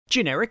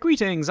Generic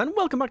greetings and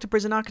welcome back to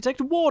Prison Architect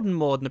Warden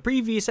Mode. In the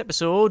previous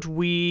episode,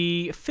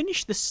 we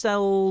finished the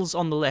cells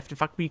on the left. In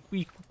fact, we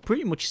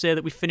pretty much say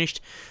that we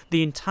finished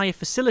the entire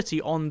facility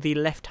on the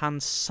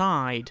left-hand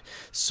side.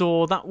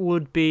 So that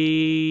would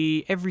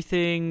be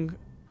everything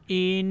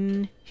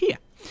in here.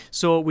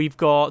 So we've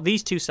got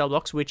these two cell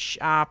blocks, which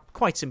are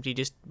quite simply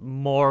just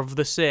more of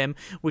the same,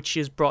 which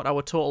has brought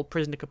our total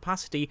prisoner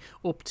capacity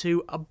up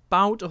to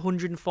about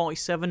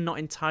 147. Not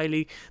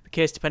entirely the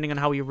case, depending on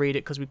how you read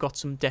it, because we've got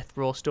some death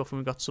row stuff and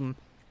we've got some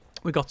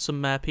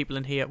people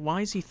in here.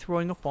 Why is he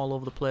throwing up all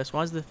over the place?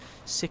 Why is the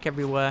sick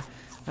everywhere?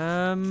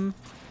 I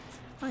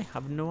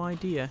have no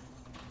idea.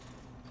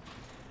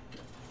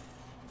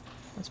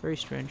 That's very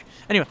strange.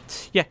 Anyway,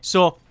 yeah.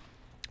 So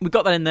we've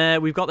got that in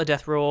there, we've got the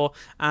death row,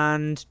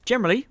 and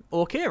generally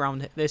okay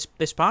around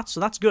this part, so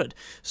that's good.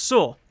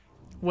 So,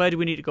 where do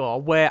we need to go?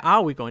 Or where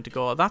are we going to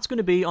go? That's going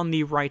to be on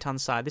the right-hand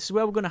side. This is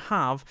where we're going to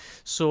have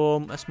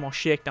a small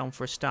shakedown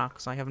for a start,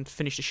 because I haven't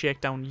finished the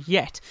shakedown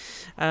yet.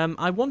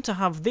 I want to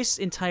have this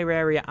entire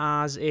area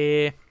as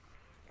a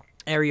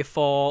area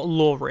for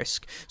low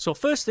risk. So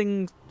first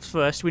thing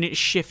first, we need to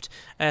shift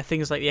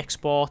things like the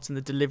exports and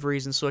the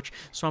deliveries and such.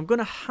 So I'm going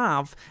to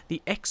have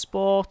the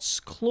exports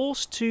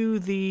close to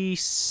the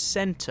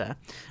center,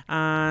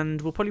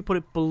 and we'll probably put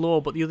it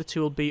below, but the other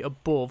two will be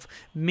above.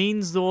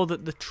 Means though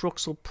that the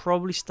trucks will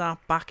probably start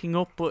backing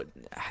up, but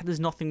there's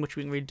nothing much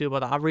we can really do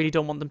about that. I really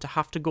don't want them to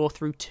have to go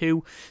through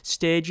two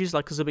stages,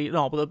 like, because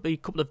there'll be a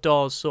couple of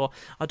doors, so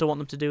I don't want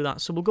them to do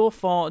that. So we'll go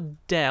for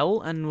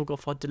Dell, and we'll go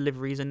for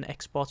deliveries, and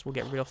exports we'll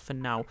get rid of for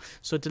now.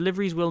 So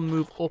deliveries will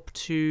move up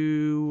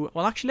to,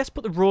 well, actually, let's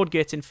put the road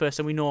gates in first,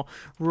 and we know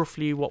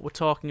roughly what we're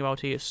talking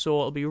about here. So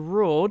it'll be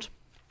road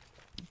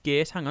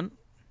gate, hang on,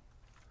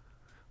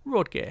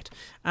 road gate,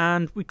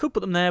 and we could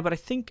put them there, but I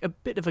think a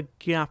bit of a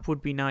gap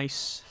would be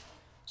nice.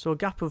 So a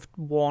gap of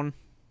 1,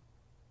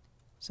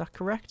 is that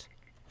correct?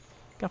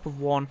 Gap of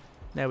 1,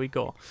 there we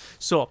go.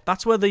 So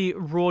that's where the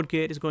road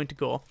gate is going to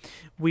go.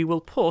 We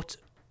will put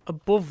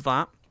above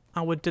that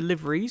our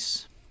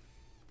deliveries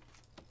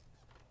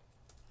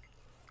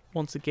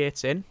once the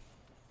gate's in.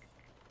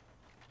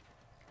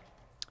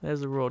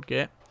 There's the road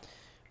gate.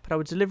 Put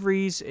our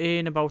deliveries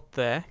in about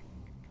there.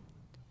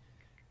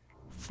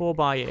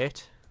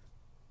 4x8.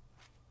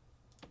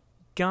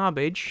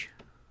 Garbage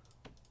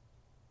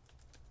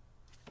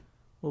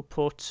we'll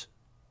put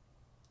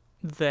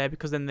there,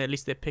 because then at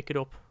least they pick it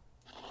up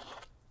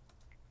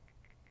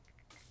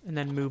and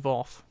then move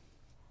off.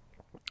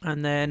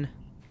 And then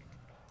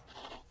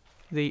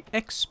the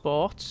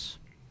exports,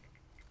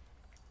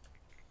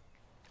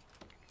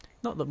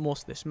 not that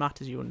most of this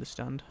matters, you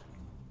understand.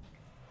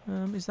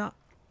 Is that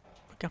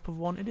a gap of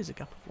 1? It is a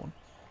gap of 1.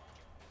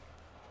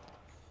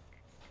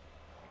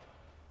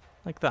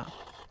 Like that.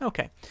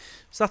 Okay.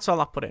 So that's all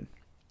I put in.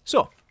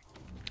 So,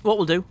 what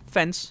we'll do,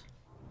 fence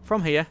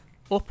from here,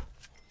 up,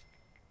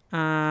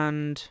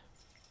 and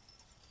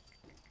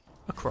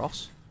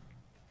across.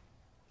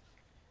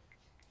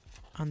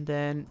 And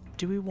then,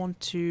 do we want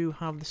to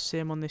have the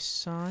same on this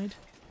side?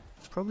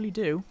 Probably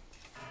do.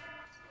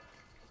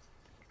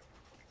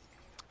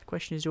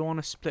 Question is, do I want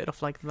to split it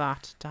off like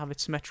that to have it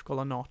symmetrical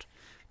or not?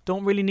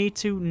 Don't really need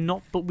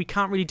to, but we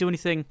can't really do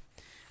anything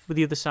with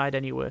the other side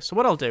anyway. So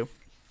what I'll do,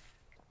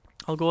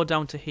 I'll go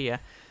down to here.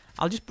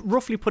 I'll just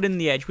roughly put in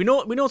the edge. We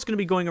know it's going to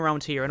be going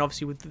around here, and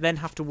obviously we then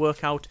have to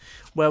work out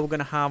where we're going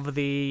to have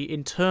the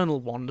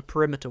internal one, the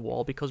perimeter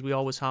wall, because we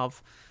always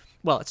have,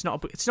 well, it's not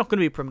going to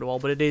be a perimeter wall,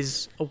 but it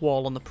is a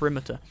wall on the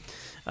perimeter.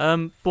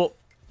 But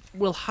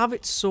we'll have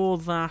it so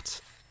that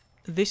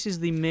this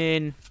is the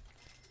main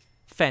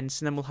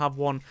fence, and then we'll have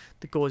one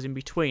that goes in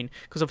between,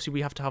 because obviously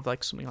we have to have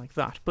like something like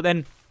that. But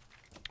then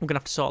we're gonna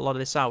have to sort a lot of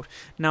this out.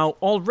 Now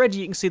already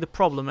you can see the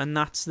problem, and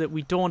that's that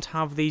we don't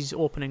have these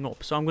opening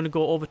up. So I'm going to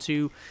go over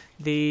to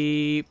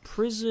the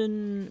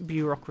prison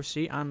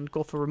bureaucracy and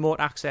go for remote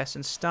access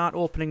and start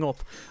opening up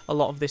a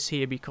lot of this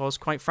here, because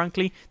quite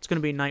frankly it's going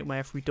to be a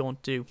nightmare if we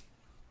don't do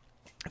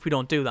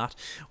that.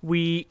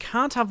 We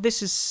can't have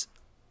this as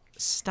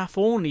staff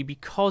only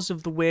because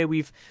of the way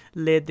we've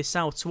laid this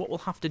out. So what we'll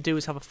have to do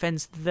is have a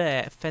fence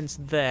there,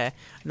 and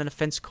then a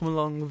fence come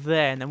along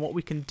there, and then what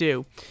we can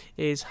do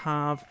is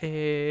have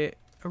a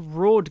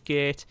road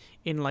gate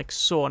in like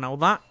so. Now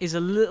that is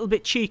a little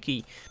bit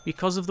cheeky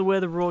because of the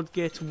way the road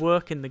gates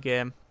work in the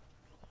game.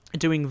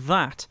 Doing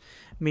that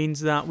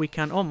means that we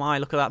can, oh my,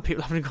 look at that,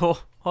 people having to go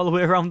all the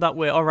way around that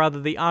way, or rather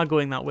they are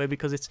going that way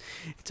because it's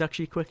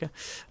actually quicker.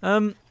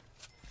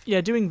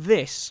 Yeah, doing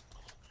this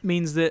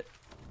means that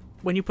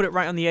when you put it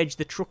right on the edge,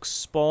 the truck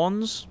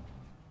spawns.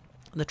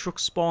 And the truck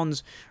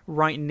spawns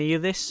right near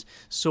this,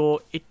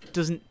 so it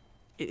doesn't.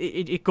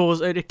 It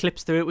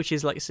clips through it, which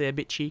is, like I say, a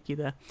bit cheeky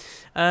there.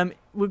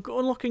 We're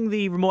unlocking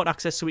the remote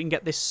access so we can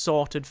get this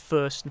sorted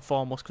first and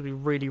foremost, because we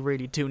really,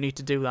 really do need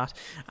to do that.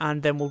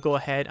 And then we'll go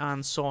ahead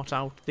and sort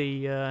out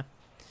the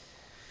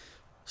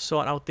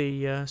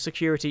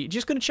security.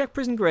 Just going to check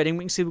prison grading.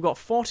 We can see we've got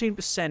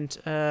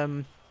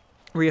 14%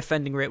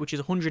 Reoffending rate, which is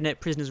 108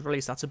 prisoners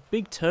released. That's a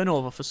big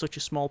turnover for such a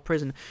small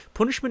prison.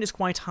 Punishment is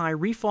quite high,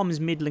 reform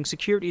is middling,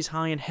 security is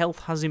high, and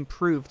health has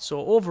improved.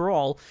 So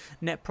overall,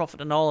 net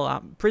profit and all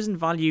of that. Prison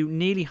value,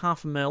 nearly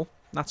 $500,000.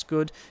 That's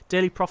good.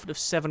 Daily profit of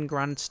 7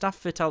 grand. Staff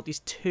fatalities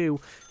 2.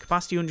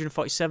 Capacity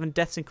 147.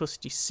 Deaths in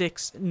custody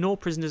 6. No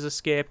prisoners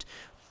escaped.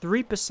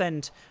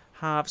 3%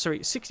 have...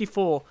 Sorry,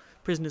 64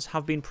 prisoners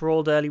have been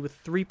paroled early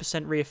with 3%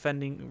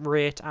 reoffending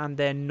rate, and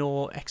then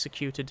no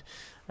executed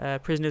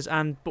prisoners.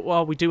 But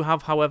while we do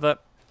have, however,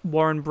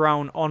 Warren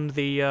Brown on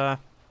the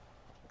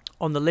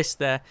list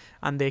there,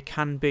 and they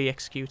can be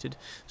executed.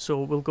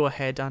 So we'll go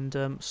ahead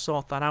and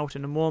sort that out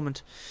in a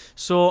moment.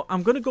 So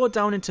I'm going to go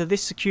down into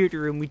this security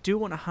room. We do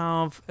want to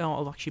have... Oh,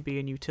 it'll actually be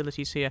in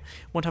utilities here.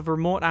 We want to have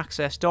remote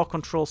access, door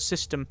control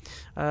system.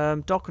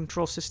 Door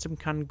control system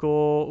can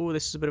go... Oh,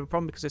 this is a bit of a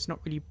problem because it's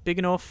not really big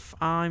enough.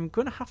 I'm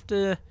going to have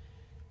to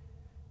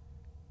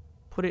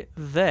put it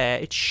there.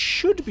 It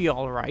should be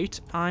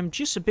alright. I'm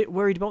just a bit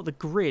worried about the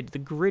grid. The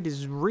grid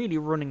is really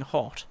running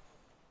hot.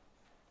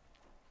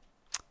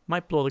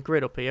 Might blow the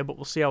grid up here, but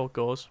we'll see how it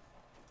goes.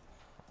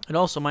 It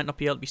also might not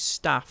be able to be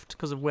staffed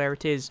because of where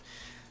it is.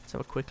 Let's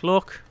have a quick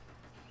look.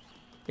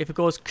 If it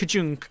goes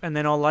kajunk and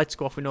then all lights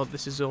go off, we know that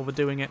this is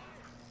overdoing it.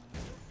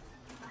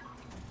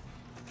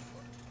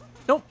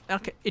 Nope,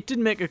 okay, it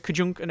didn't make a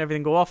kajunk and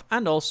everything go off,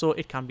 and also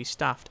it can be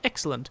staffed.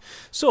 Excellent.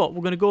 So,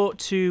 we're going to go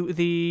to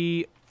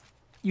the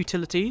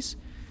utilities.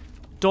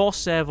 Door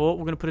servo.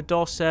 We're going to put a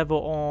door servo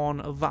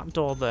on that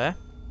door there.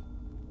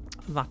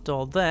 That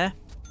door there.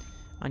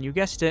 And you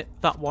guessed it,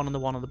 that one and the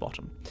one on the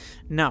bottom.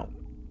 Now,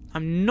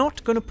 I'm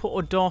not going to put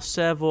a door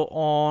servo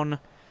on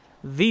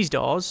these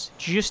doors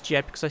just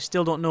yet because I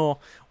still don't know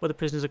where the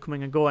prisoners are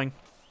coming and going.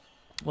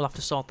 We'll have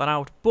to sort that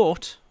out.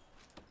 But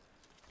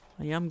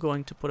I am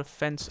going to put a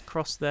fence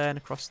across there, and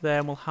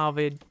we'll have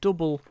a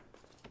double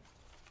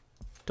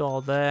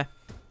door there.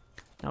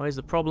 Now, here's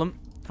the problem.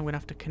 I'm going to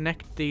have to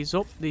connect these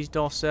up, these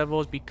door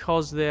servos,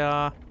 because they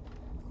are...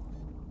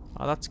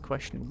 Oh, that's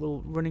questionable.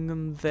 Will running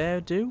them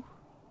there do?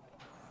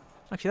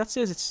 Actually, that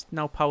says it's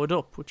now powered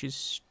up, which is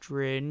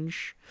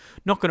strange.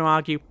 Not going to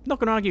argue. Not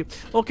going to argue.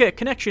 Okay,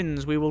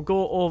 connections. We will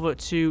go over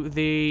to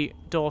the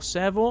door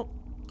servo,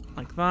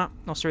 like that.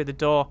 Oh, sorry, the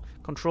door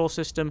control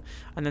system.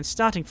 And then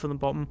starting from the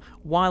bottom,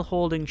 while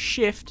holding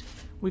shift,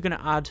 we're going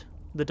to add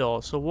the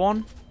doors. So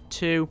 1,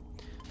 2,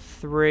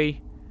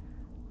 3,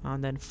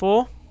 and then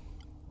 4.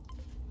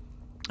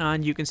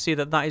 And you can see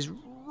that that is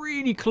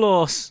really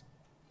close.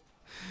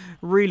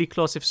 Really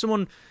close. If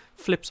someone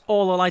flips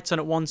all the lights on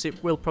at once,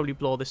 it will probably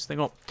blow this thing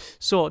up.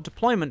 So,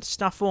 deployment,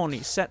 staff only.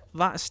 Set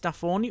that as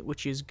staff only,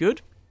 which is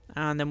good.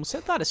 And then we'll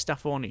set that as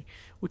staff only,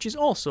 which is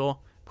also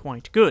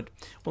quite good.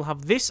 We'll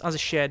have this as a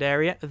shared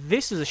area,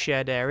 this as a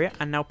shared area,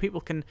 and now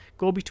people can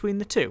go between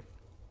the two.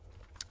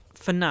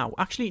 For now.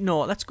 Actually,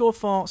 no, let's go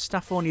for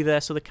staff only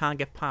there so they can't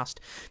get past,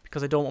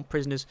 because I don't want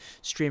prisoners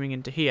streaming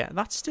into here.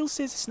 That still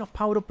says it's not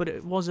powered up, but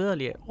it was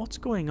earlier. What's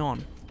going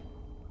on?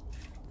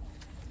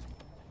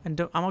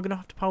 And am I going to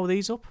have to power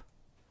these up?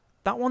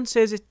 That one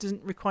says it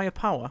doesn't require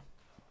power.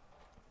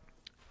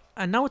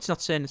 And now it's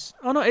not saying it's...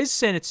 Oh, no, it is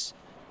saying it's...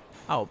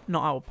 Oh,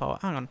 not out of power.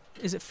 Hang on.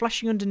 Is it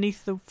flashing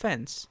underneath the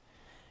fence?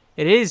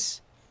 It is.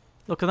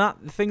 Look at that.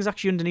 The thing's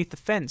actually underneath the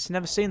fence.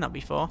 Never seen that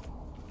before.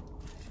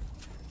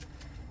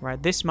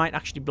 Right, this might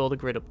actually blow the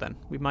grid up then.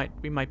 We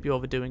might be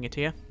overdoing it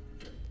here.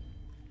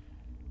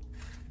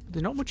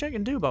 There's not much I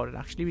can do about it,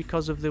 actually,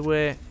 because of the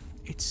way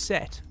it's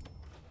set.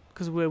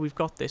 Because of where we've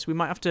got this. We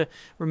might have to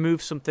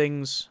remove some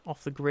things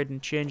off the grid and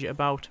change it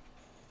about.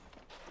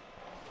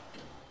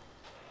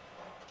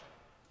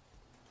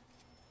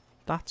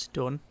 That's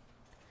done.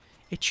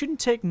 It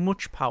shouldn't take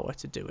much power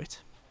to do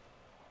it.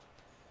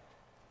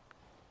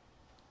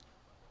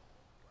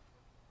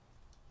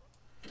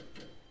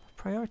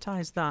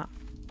 Prioritize that.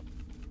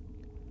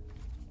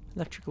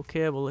 Electrical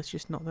cable, it's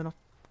just not,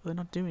 they're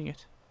not doing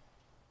it.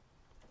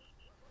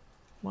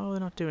 Why are they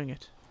not doing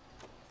it?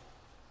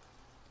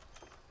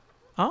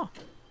 Ah,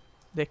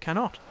 they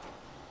cannot.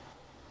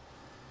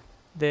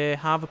 They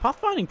have a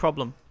pathfinding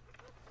problem.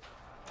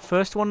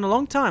 First one in a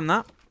long time,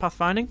 that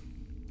pathfinding.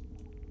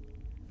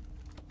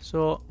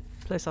 So,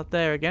 place that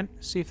there again.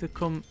 See if they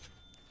come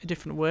a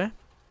different way.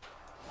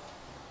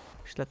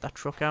 Just let that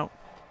truck out.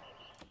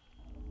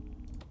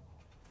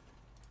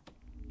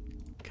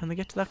 Can they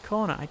get to that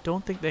corner? I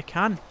don't think they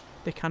can.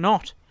 They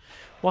cannot.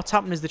 What's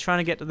happened is they're trying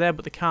to get to there,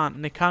 but they can't.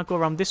 And they can't go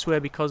around this way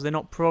because they're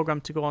not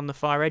programmed to go on the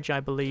far edge, I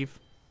believe.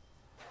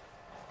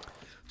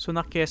 So in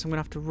that case, I'm going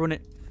to have to run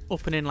it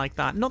up and in like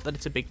that. Not that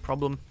it's a big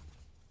problem.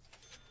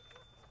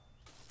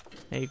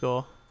 There you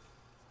go.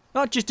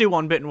 Not just do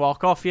one bit and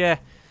walk off, yeah.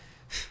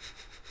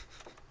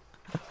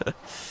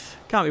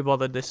 Can't be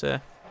bothered this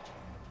And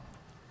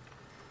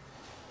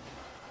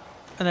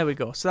there we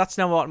go. So that's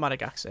now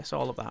automatic access,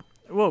 all of that.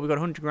 Whoa, we got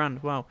 100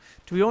 grand. Wow.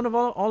 Do we own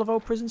all of our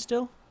prisons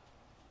still?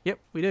 Yep,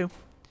 we do.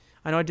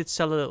 I know I did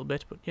sell a little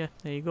bit, but yeah,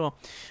 there you go.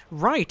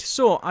 Right,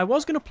 so I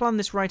was going to plan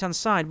this right-hand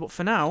side, but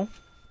for now,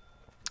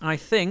 I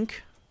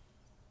think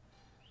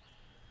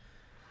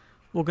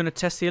we're going to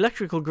test the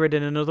electrical grid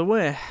in another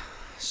way.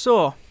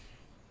 So,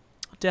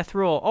 death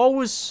row.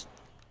 Always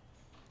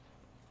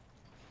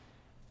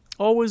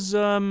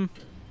a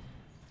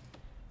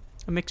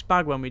mixed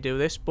bag when we do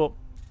this, but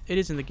it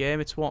is in the game.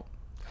 It's what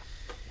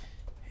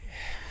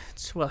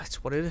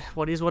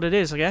it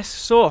is, I guess.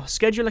 So,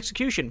 schedule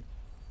execution.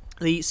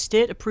 The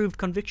state-approved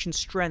conviction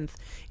strength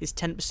is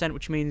 10%,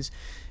 which means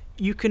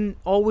you can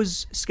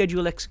always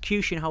schedule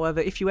execution. However,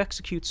 if you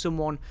execute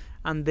someone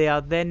and they are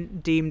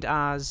then deemed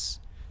as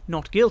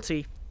not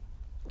guilty,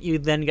 you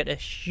then get a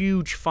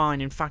huge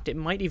fine. In fact, it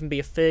might even be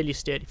a failure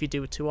state if you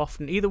do it too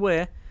often. Either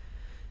way,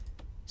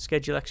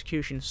 schedule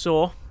execution.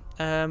 So,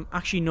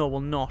 actually, no,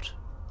 we'll not.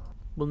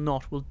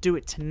 We'll do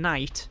it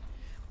tonight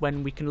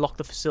when we can lock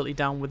the facility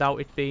down without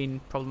it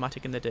being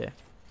problematic in the day.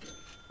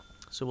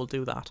 So we'll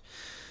do that.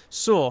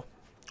 So,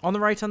 on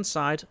the right-hand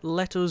side,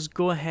 let us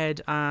go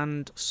ahead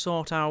and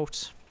sort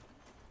out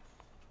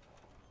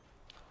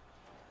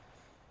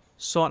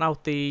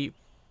the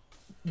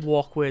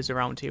walkways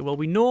around here. Well,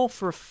 we know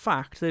for a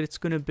fact that it's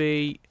going to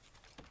be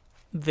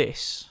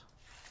this.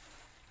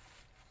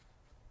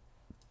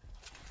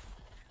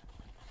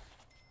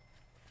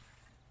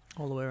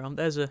 All the way around.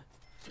 There's a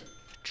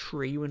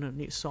tree. We don't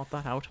need to sort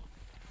that out.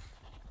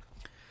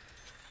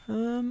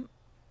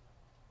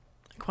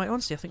 Quite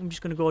honestly, I think I'm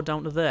just going to go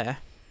down to there.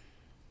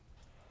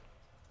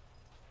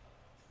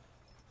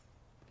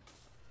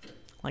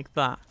 Like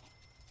that.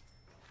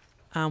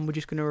 And we're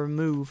just going to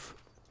remove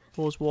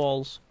those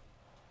walls.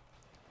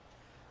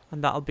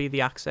 And that'll be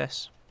the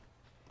access.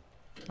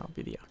 That'll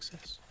be the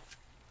access.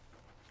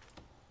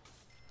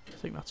 I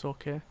think that's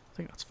okay. I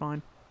think that's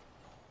fine.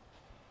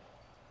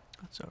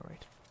 That's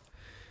alright.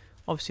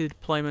 Obviously the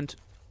deployment,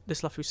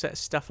 this will have to be set as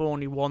staff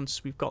only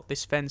once we've got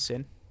this fence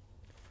in.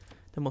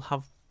 Then we'll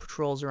have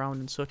patrols around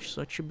and such,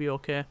 so it should be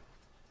okay.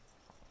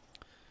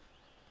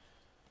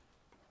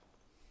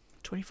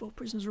 24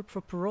 prisoners are up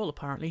for parole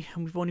apparently,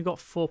 and we've only got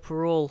 4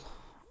 parole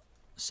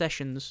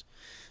sessions,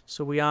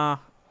 so we are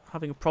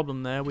having a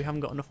problem there. We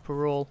haven't got enough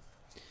parole.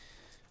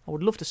 I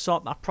would love to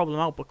sort that problem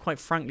out, but quite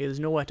frankly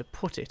there's nowhere to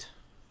put it.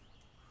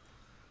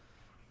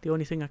 The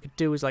only thing I could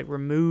do is like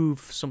remove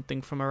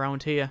something from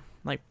around here,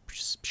 like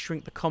just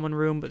shrink the common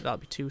room, but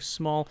that'd be too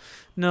small.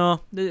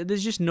 No,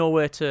 there's just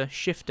nowhere to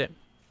shift it.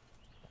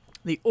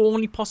 The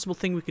only possible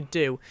thing we could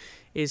do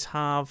is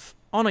have...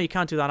 Oh no, you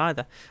can't do that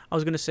either. I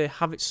was going to say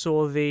have it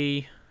so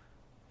the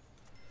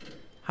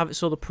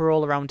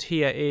parole around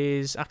here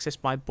is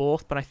accessed by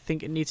both, but I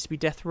think it needs to be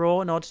death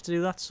row in order to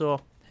do that.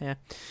 So yeah.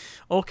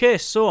 Okay,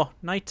 so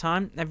night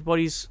time.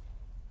 Everybody's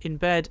in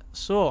bed.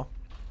 So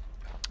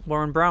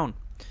Warren Brown,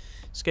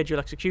 schedule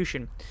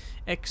execution.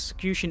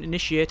 Execution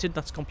initiated.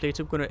 That's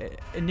completed. We're going to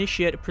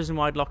initiate a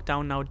prison-wide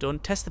lockdown. Now done.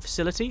 Test the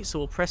facility. So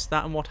we'll press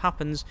that, and what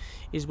happens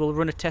is we'll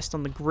run a test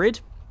on the grid.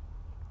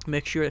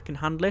 Make sure it can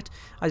handle it.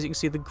 As you can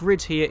see, the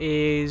grid here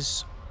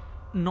is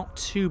not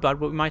too bad,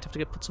 but we might have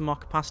to put some more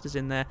capacitors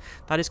in there.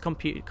 That is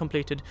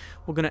completed.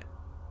 We're going to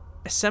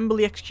assemble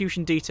the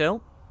execution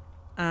detail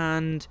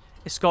and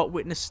escort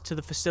witness to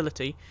the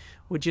facility.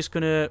 We're just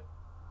going to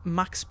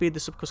max speed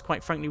this up because,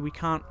 quite frankly, we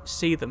can't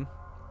see them.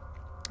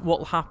 What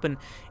will happen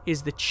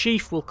is the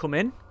chief will come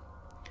in,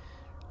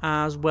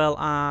 as well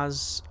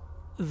as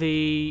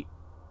the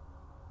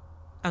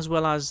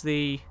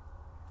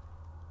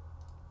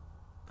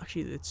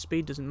actually, the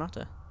speed doesn't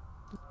matter.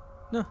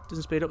 No, it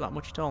doesn't speed up that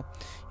much at all.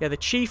 Yeah, the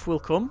chief will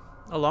come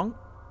along.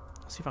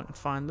 Let's see if I can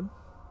find them.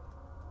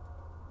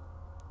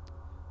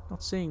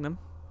 Not seeing them.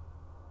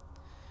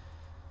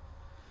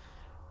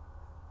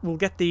 We'll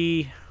get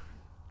the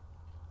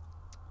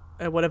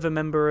whatever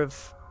member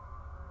of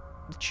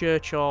the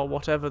church or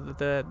whatever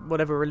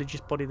whatever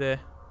religious body they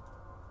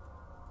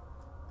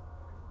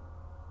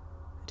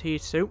adhere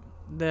to.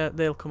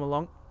 They'll come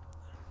along,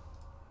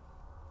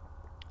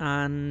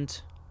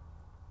 and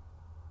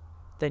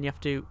then you have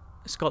to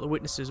escort the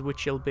witnesses,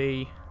 which will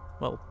be,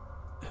 well,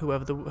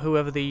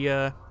 whoever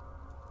they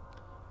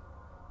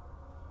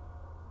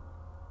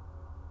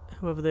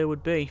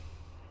would be.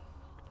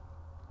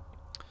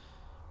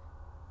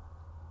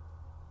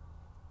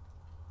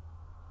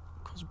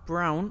 Because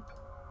Brown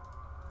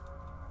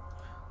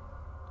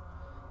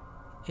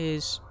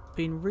is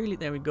being really...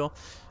 There we go.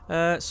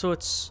 So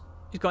he's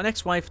got an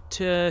ex-wife,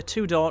 2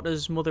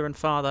 daughters, mother and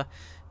father.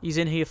 He's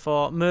in here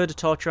for murder,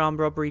 torture, armed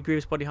robbery,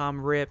 grievous bodily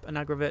harm, rape, and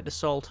aggravated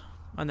assault.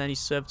 And then he's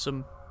served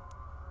some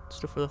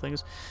stuff for other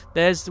things.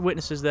 There's the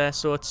witnesses there,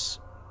 so it's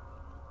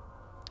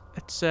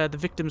the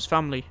victim's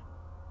family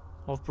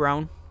of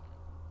Brown.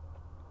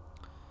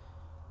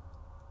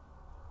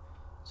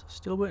 So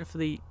still waiting for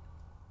the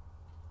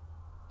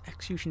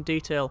execution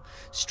detail.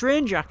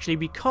 Strange, actually,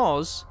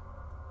 because...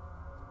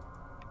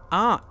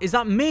 Ah, is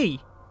that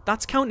me?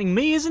 That's counting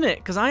me, isn't it?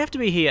 Because I have to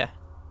be here.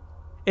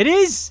 It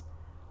is!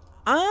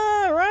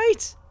 Ah,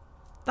 right.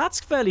 That's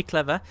fairly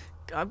clever.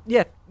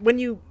 Yeah, when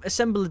you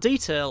assemble the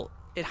detail,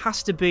 it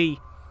has to be...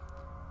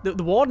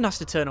 The warden has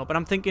to turn up, and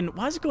I'm thinking,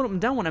 why is it going up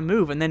and down when I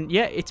move? And then,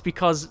 yeah, it's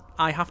because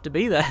I have to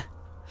be there.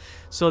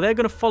 So they're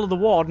going to follow the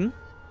warden.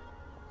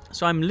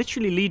 So I'm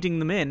literally leading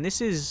them in. This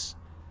is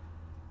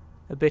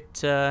a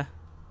bit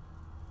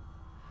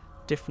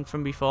different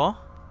from before.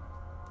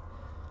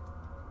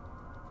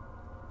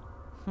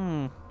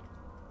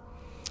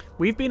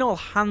 We've been all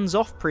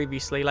hands-off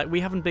previously. Like, we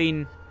haven't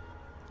been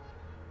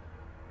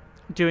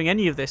doing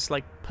any of this,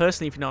 like,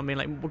 personally, if you know what I mean.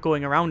 Like, we're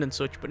going around and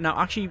such. But now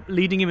actually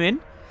leading him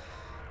in,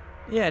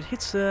 yeah, it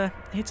hits a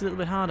little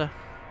bit harder.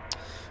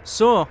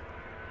 So,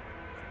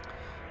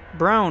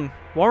 Brown,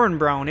 Warren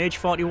Brown, age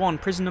 41,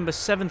 prison number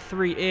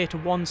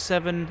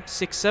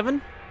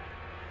 7381767.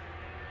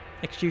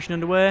 Execution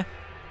underway.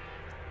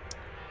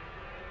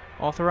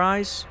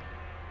 Authorize.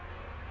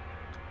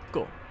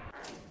 Go.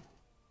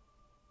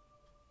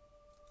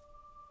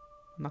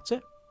 And that's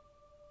it.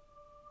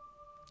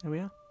 There we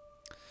are.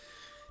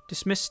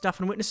 Dismiss staff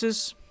and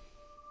witnesses.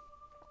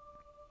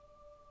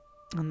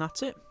 And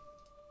that's it.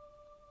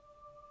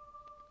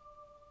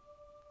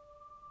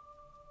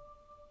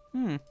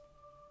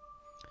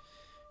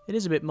 It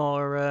is a bit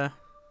more,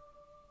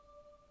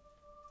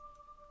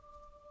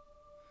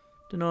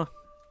 dunno.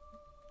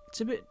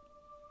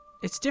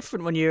 It's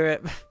different when you're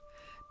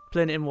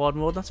playing it in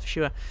warden mode, that's for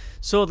sure.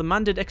 So, the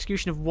mandated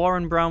execution of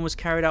Warren Brown was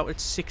carried out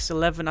at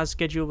 6:11 as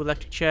scheduled with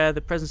electric chair.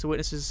 The presence of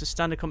witnesses is a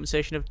standard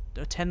compensation of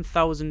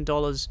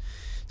 $10,000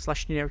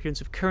 / generic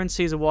equivalents of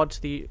currency is awarded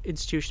to the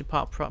institution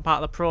part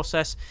of the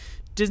process.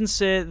 Didn't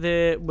say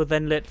they were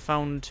then later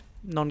found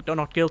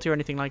not guilty or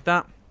anything like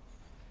that.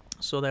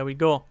 So there we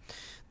go.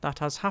 That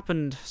has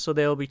happened. So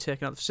they'll be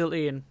taken out of the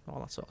facility and all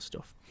that sort of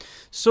stuff.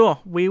 So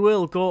we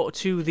will go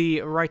to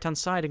the right hand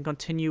side and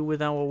continue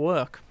with our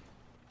work.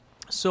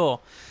 So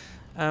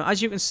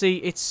as you can see,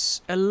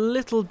 it's a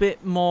little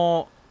bit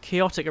more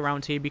chaotic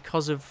around here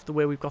because of the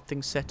way we've got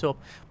things set up,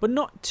 but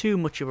not too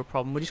much of a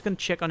problem. We're just going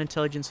to check on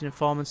intelligence and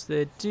informants.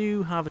 They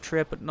do have a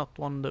trait, but not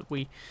one that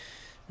we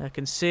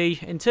can see.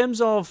 In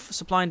terms of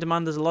supply and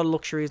demand, there's a lot of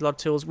luxuries, a lot of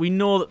tools. We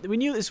knew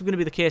this was going to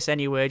be the case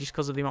anyway, just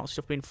because of the amount of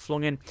stuff being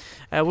flung in.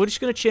 We're just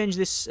going to change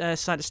this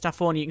side to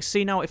staff only. You can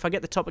see now if I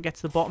get the top, I get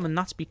to the bottom, and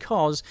that's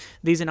because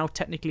these are now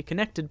technically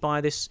connected by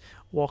this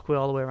walkway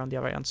all the way around the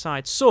right hand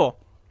side. So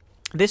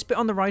this bit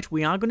on the right,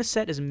 we are going to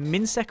set as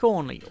MinSec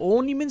only.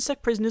 Only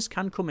MinSec prisoners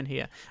can come in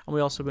here. And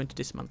we're also going to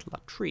dismantle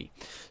that tree.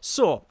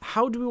 So,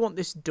 how do we want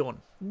this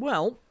done?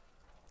 Well,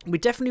 we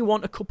definitely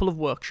want a couple of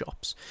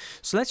workshops.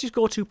 So let's just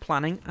go to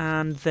planning,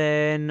 and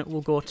then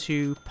we'll go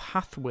to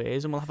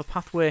pathways, and we'll have a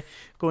pathway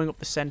going up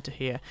the centre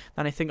here.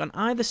 Then I think on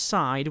either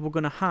side, we're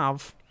going to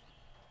have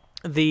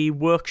the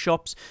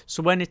workshops,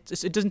 so when it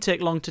doesn't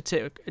take long to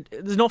take,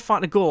 there's not far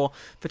to go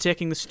for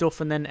taking the stuff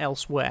and then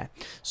elsewhere.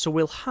 So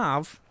we'll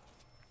have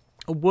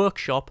a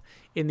workshop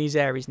in these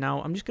areas.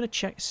 Now, I'm just going to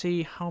check,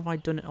 see how have I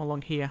done it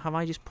along here. Have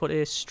I just put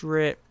a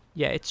straight...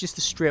 Yeah, it's just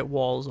the straight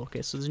walls,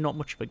 okay, so there's not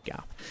much of a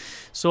gap.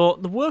 So,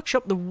 the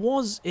workshop, there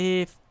was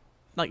a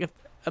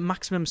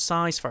maximum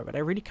size for it, but I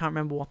really can't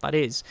remember what that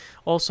is.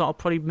 Also, I'll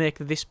probably make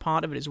this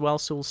part of it as well,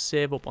 so we'll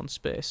save up on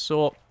space.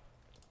 So,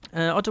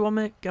 or do I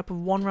make a gap of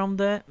 1 around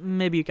there?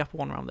 Maybe a gap of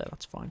 1 around there,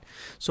 that's fine.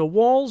 So,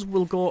 walls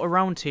will go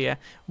around here.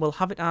 We'll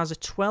have it as a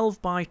 12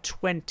 by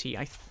 20.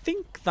 I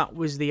think that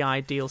was the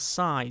ideal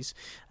size.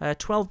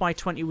 12 by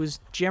 20 was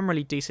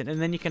generally decent, and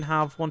then you can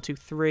have 1, 2,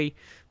 3,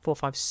 4,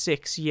 5,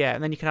 6, yeah,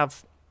 and then you can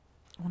have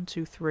 1,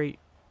 2, 3,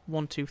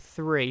 1, 2,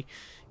 3.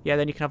 Yeah,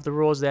 then you can have the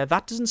rows there.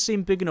 That doesn't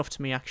seem big enough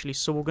to me actually,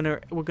 so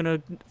we're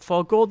gonna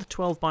forego the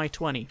 12 by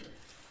 20,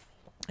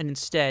 and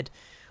instead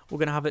we're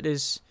gonna have it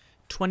as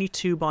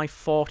 22 by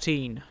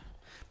 14,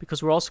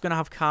 because we're also gonna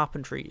have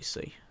carpentry, you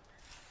see.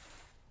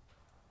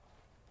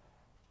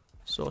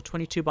 So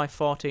 22 by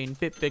 14,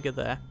 bit bigger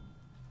there.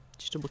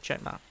 Just double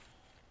check that.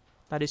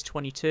 That is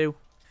 22.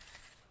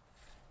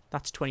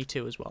 That's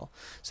 22 as well.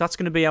 So that's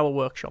going to be our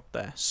workshop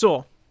there.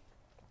 So,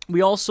 we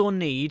also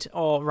need,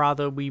 or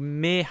rather we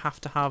may have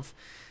to have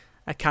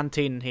a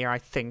canteen in here, I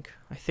think.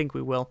 I think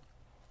we will.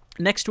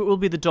 Next to it will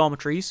be the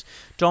dormitories.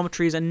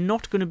 Dormitories are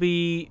not going to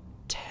be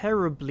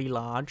terribly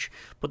large,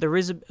 but there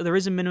is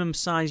a minimum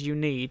size you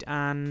need,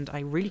 and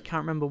I really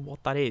can't remember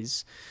what that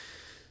is.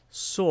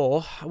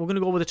 So, we're going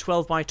to go with a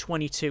 12 by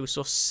 22,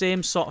 so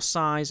same sort of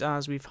size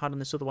as we've had on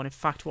this other one. In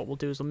fact, what we'll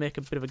do is we'll make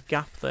a bit of a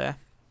gap there,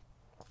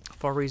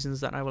 for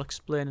reasons that I will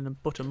explain in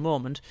a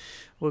moment.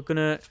 We're going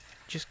to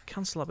just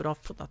cancel that bit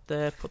off, put that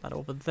there, put that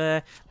over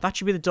there. That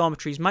should be the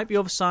dormitories. Might be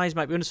oversized,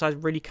 might be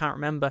undersized, really can't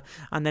remember.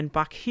 And then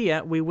back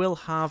here, we will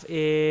have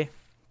a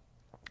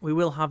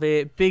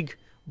big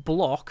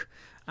block,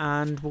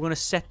 and we're going to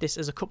set this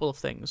as a couple of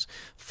things.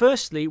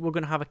 Firstly, we're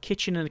going to have a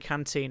kitchen and a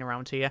canteen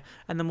around here,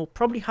 and then we'll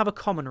probably have a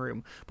common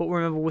room. But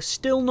remember, we're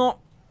still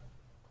not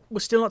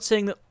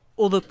saying that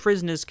other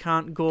prisoners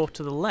can't go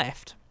to the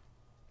left.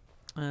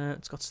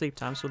 It's got sleep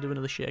time, so we'll do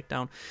another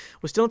shakedown.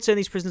 We're still not saying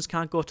these prisoners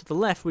can't go to the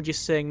left, we're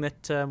just saying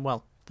that,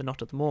 well, they're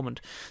not at the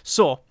moment.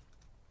 So,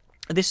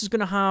 this is going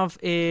to have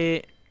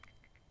a...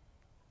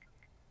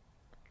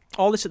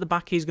 All this at the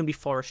back here is going to be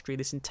forestry,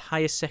 this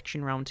entire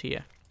section around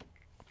here.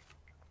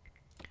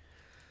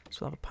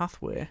 So we'll have a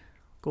pathway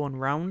going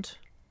round,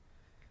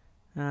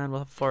 and we'll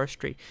have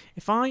forestry.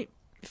 If I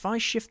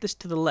shift this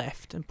to the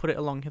left and put it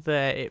along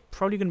there, it's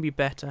probably going to be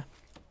better.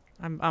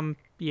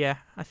 Yeah,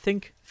 I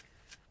think...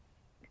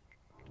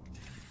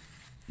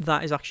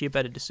 that is actually a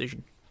better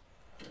decision.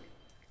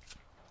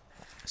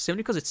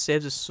 Simply because it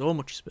saves us so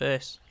much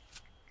space.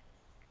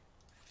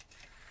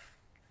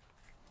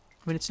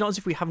 I mean, it's not as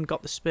if we haven't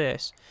got the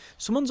space.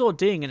 Someone's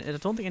ODing, and I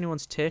don't think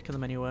anyone's taken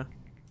them anywhere.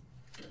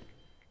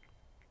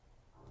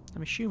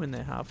 I'm assuming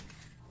they have.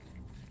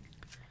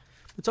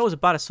 It's always a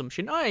bad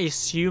assumption. I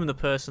assume the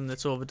person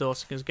that's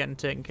overdosing is getting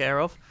taken care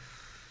of.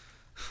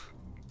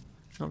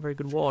 Not a very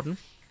good warden.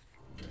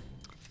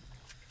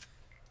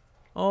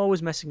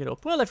 Always messing it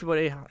up. Well,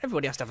 everybody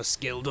has to have a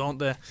skill, don't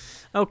they?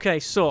 Okay,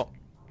 so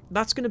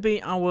that's going to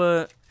be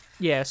our...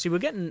 Yeah, see, we're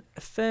getting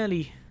a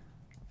fairly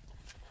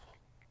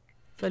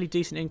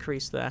decent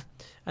increase there.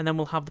 And then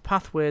we'll have the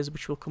pathways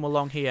which will come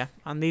along here.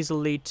 And these will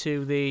lead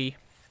to the...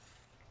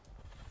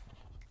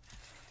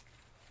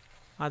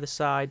 either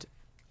side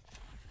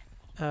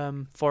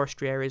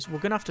forestry areas. We're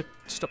going to have to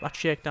stop that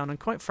shakedown. And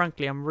quite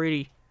frankly, I'm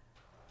really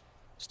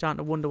starting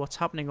to wonder what's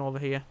happening over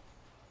here.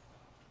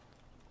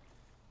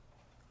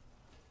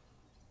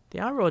 They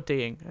are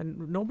ODing,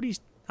 and nobody's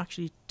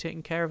actually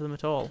taking care of them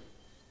at all.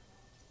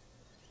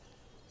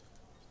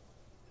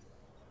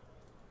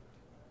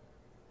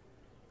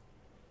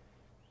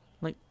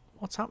 Like,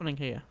 what's happening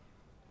here?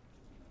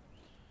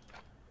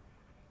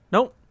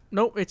 Nope,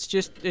 it's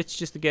just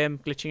the game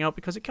glitching out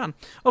because it can.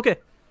 Okay,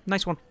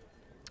 nice one.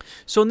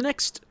 So in the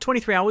next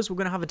 23 hours, we're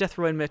going to have a death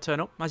row inmate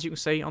turn up. As you can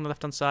see on the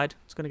left-hand side,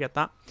 it's going to get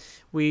that.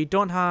 We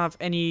don't have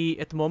any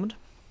at the moment.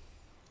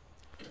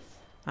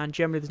 And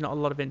generally, there's not a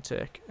lot of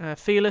intake.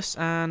 Fearless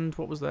and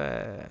what was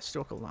there?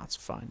 Stokel, that's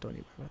fine. Don't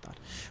you worry about that.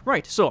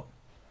 Right, so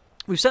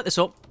we've set this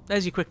up.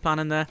 There's your quick plan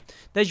in there.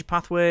 There's your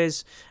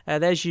pathways.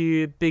 There's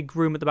your big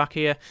room at the back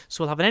here.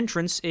 So we'll have an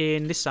entrance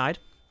in this side.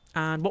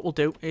 And what we'll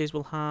do is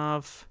we'll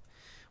have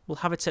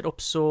it set up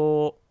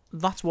so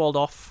that's walled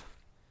off.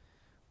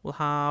 We'll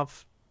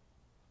have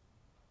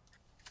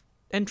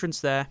entrance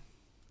there.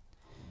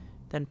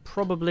 Then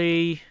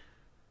probably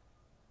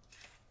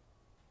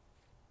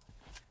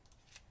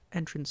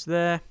entrance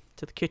there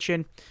to the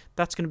kitchen.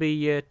 That's going to be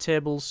your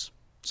tables.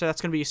 So that's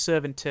going to be your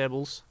serving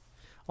tables.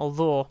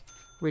 Although,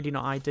 really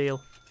not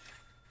ideal.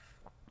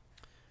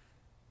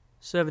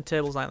 Serving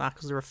tables like that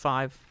because there are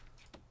 5.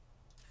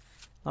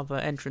 Have an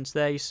entrance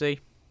there, you see.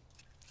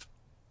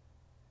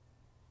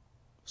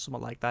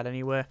 Somewhat like that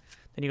anyway.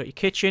 Then you got your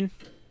kitchen.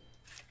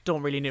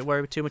 Don't really need to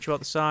worry too much about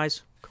the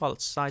size. Call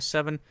it size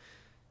 7.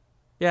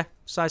 Yeah,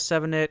 size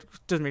 7, 8.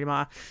 Doesn't really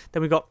matter.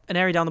 Then we've got an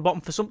area down the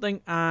bottom for something,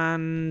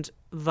 and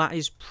that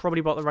is probably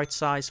about the right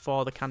size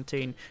for the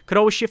canteen. Could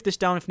always shift this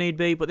down if need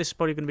be, but this is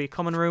probably going to be a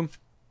common room.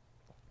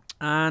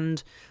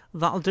 And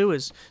that'll do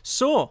us.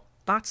 So,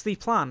 that's the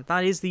plan.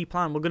 That is the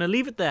plan. We're going to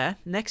leave it there.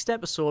 Next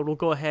episode, we'll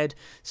go ahead,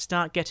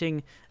 start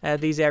getting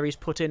these areas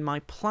put in.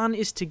 My plan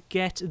is to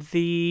get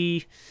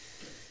the...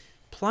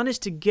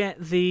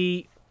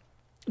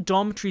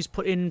 dormitories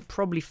put in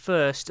probably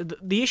first.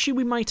 The issue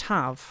we might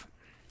have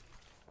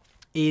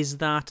is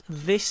that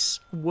this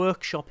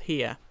workshop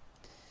here,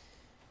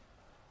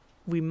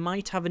 we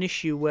might have an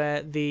issue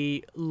where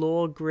the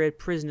lower grade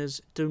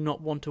prisoners do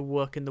not want to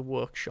work in the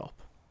workshop.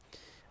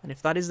 And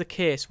if that is the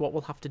case, what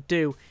we'll have to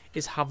do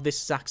is have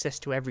this as access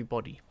to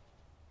everybody.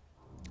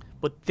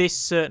 But this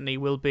certainly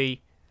will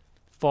be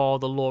for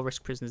the low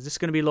risk prisoners. This is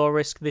going to be low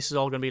risk, this is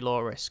all going to be low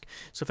risk.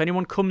 So if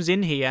anyone comes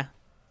in here,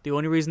 the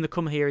only reason they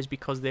come here is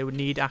because they would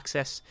need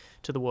access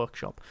to the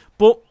workshop.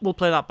 But we'll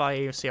play that by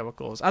ear and see how it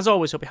goes. As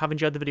always, hope you have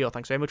enjoyed the video.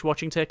 Thanks very much for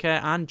watching. Take care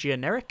and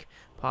generic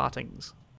partings.